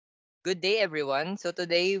Good day, everyone. So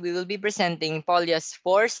today we will be presenting Polyas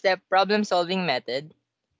four-step problem-solving method.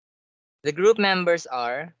 The group members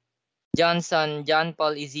are Johnson John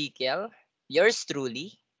Paul Ezekiel, yours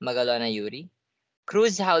truly, Magalona Euri,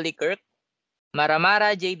 Cruz Hawley Kirk,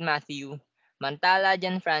 Maramara Jade Matthew, Mantala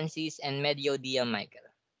Jan Francis, and Mediodia Michael.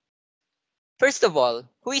 First of all,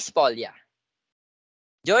 who is Polya?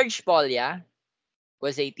 George Polya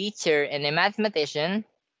was a teacher and a mathematician,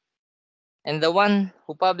 and the one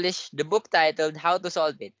who published the book titled How to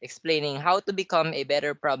Solve It, explaining how to become a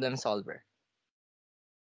better problem solver.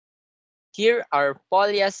 Here are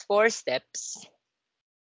Polya's four steps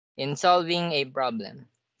in solving a problem.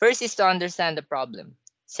 First is to understand the problem.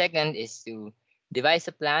 Second is to devise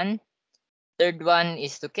a plan. Third one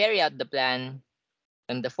is to carry out the plan.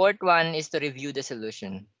 And the fourth one is to review the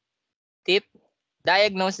solution. Tip: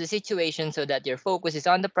 diagnose the situation so that your focus is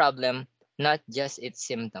on the problem, not just its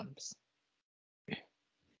symptoms.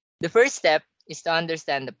 The first step is to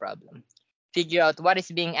understand the problem. Figure out what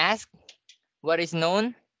is being asked, what is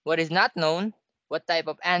known, what is not known, what type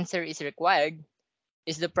of answer is required.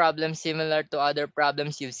 Is the problem similar to other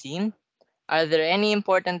problems you've seen? Are there any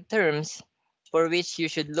important terms for which you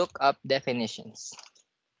should look up definitions?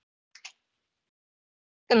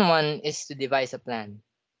 Second one is to devise a plan.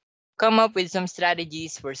 Come up with some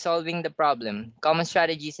strategies for solving the problem. Common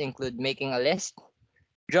strategies include making a list,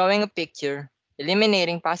 drawing a picture,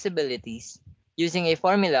 eliminating possibilities, using a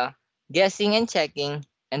formula, guessing and checking,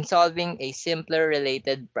 and solving a simpler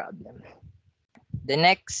related problem. The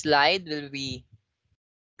next slide will be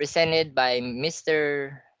presented by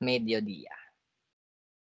Mr. Mediodia.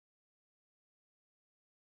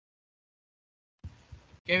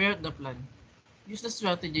 Carry out the plan. Use the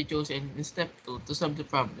strategy chosen in step 2 to solve the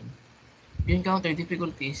problem. If you encounter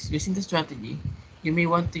difficulties using the strategy, you may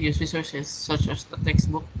want to use resources such as the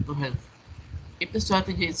textbook to help. If the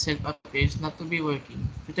strategy itself appears not to be working,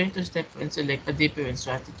 return to step 4 and select a different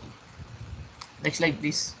strategy. Next slide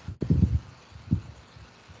please.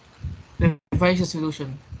 Revise the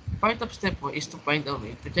solution. Part of step 4 is to find a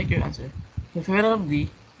way to check your answer, preferably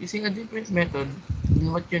using a different method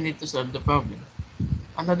than what you need to solve the problem.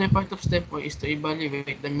 Another part of step 4 is to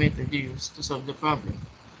evaluate the method you used to solve the problem.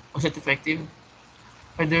 Was it effective?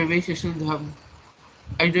 Are there ways you should have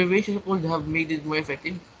Are there ways you could have made it more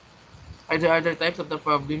effective? Are there other types of the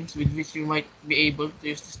problems with which you might be able to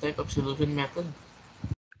use this type of solution method?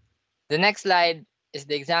 The next slide is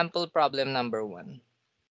the example problem number 1.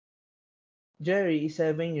 Jerry is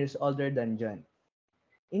 7 years older than John.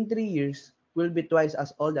 In 3 years, will be twice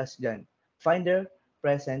as old as John. Find their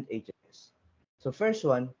present ages. So first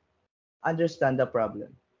one, understand the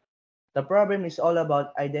problem. The problem is all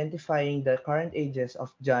about identifying the current ages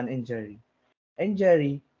of John and Jerry. And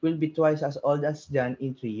Jerry will be twice as old as John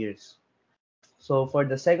in 3 years. So for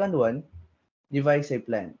the second one, devise a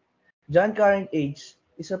plan. John's current age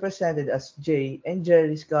is represented as J and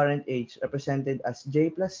Jerry's current age represented as J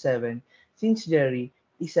plus 7 since Jerry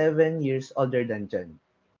is 7 years older than John.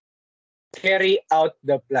 Carry out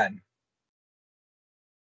the plan.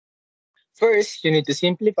 First, you need to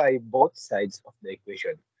simplify both sides of the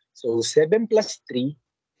equation. So 7 plus 3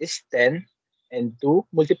 is 10, and 2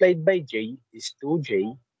 multiplied by j is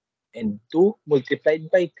 2j, and 2 multiplied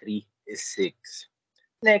by 3 is 6.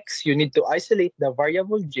 Next, you need to isolate the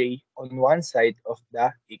variable j on one side of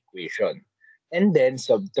the equation, and then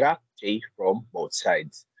subtract j from both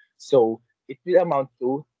sides. So it will amount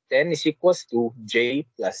to 10 is equals to j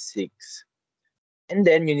plus 6. And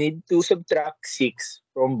then you need to subtract 6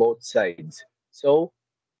 from both sides. So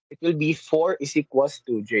it will be 4 is equals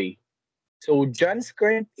to j. So John's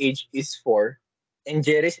current age is 4, and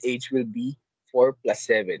Jerry's age will be 4 plus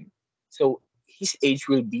 7. So his age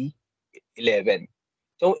will be 11.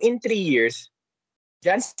 So in 3 years,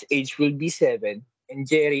 John's age will be 7, and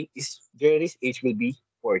Jerry's age will be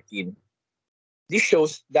 14. This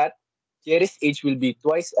shows that Jerry's age will be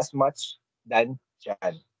twice as much than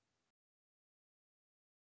John.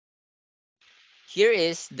 Here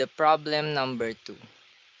is the problem number 2.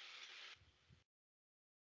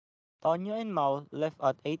 Tonyo and Mao left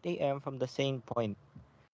at 8 a.m. from the same point.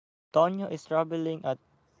 Tonyo is traveling at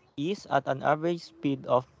east at an average speed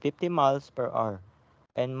of 50 miles per hour,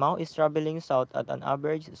 and Mao is traveling south at an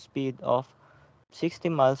average speed of 60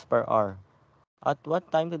 miles per hour. At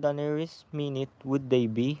what time to the nearest minute would they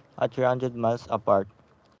be at 300 miles apart?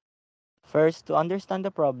 First, to understand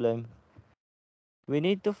the problem, we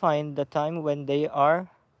need to find the time when they are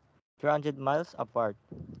 300 miles apart.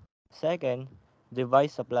 Second,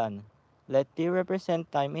 devise a plan. Let t represent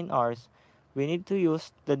time in hours. We need to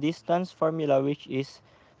use the distance formula, which is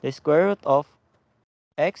the square root of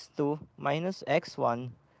x2 minus x1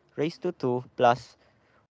 raised to 2 plus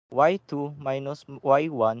y2 minus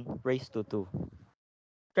y1 raised to 2.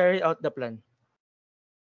 Carry out the plan.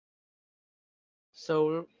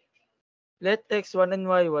 So let x1 and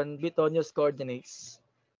y1 be Tonyo's coordinates.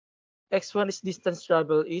 x1 is distance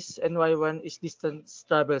travel east and y1 is distance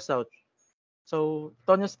travel south. So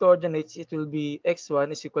Tonyo's coordinates, it will be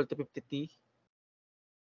x1 is equal to 50t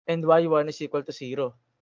and y1 is equal to 0.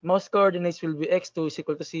 Mouse coordinates will be x2 is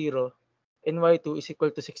equal to 0 and y2 is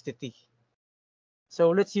equal to 60t. So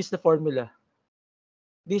let's use the formula.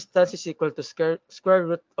 Distance is equal to square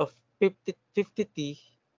root of 50t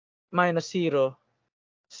minus 0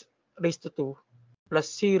 raised to 2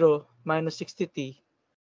 plus 0 minus 60t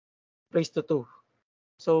raised to 2.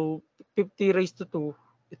 So 50 raised to 2,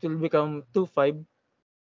 it will become 25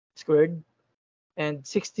 squared, and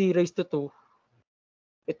 60 raised to 2,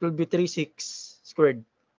 it will be 36 squared.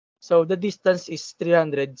 So the distance is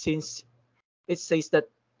 300 since it says that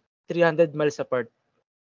 300 miles apart.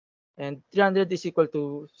 And 300 is equal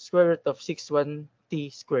to square root of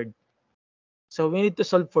 61t squared. So we need to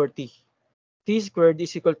solve for t. T squared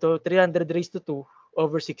is equal to 300 raised to 2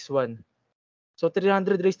 over 61. So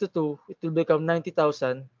 300 raised to 2, it will become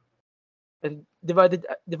 90,000. And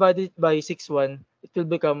divided by 61, it will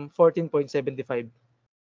become 14.75.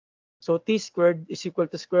 So t squared is equal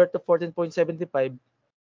to square root of 14.75.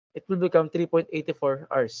 It will become 3.84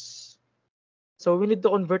 hours. So we need to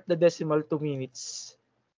convert the decimal to minutes.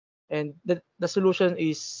 And the solution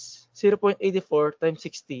is 0.84 times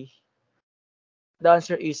 60. The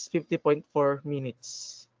answer is 50.4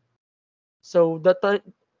 minutes. So the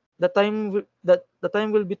time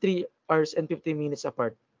will be 3 hours and 50 minutes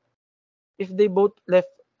apart. If they both left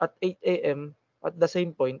at 8 a.m. at the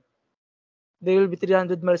same point, they will be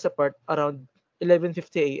 300 miles apart around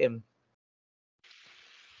 11:50 a.m.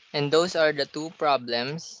 And those are the two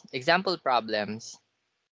problems, example problems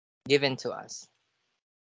given to us.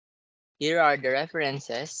 Here are the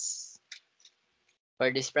references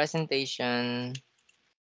for this presentation.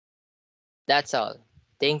 That's all.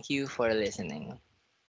 Thank you for listening.